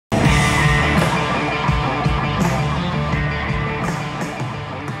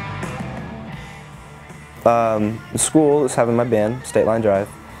the school is having my band, State Line Drive,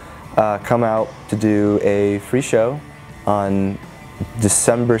 come out to do a free show on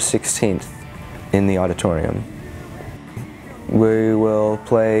December 16th in the auditorium. We will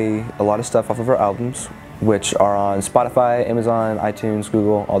play a lot of stuff off of our albums, which are on Spotify, Amazon, iTunes,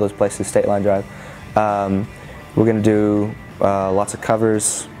 Google, all those places, State Line Drive. We're going to do lots of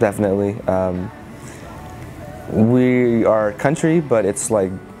covers, definitely. We are country, but it's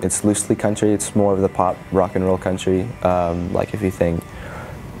loosely country. It's more of the pop, rock and roll country. Like if you think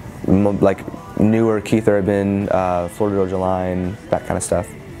like newer Keith Urban, Florida Georgia Line, that kind of stuff.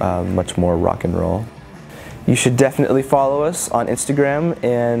 Much more rock and roll. You should definitely follow us on Instagram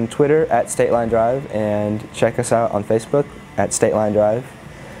and Twitter at State Line Drive, and check us out on Facebook at State Line Drive.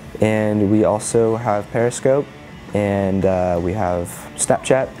 And we also have Periscope, and we have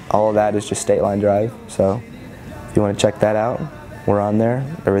Snapchat. All of that is just State Line Drive. So if you want to check that out, we're on there.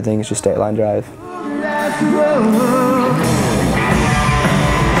 Everything is just State Line Drive.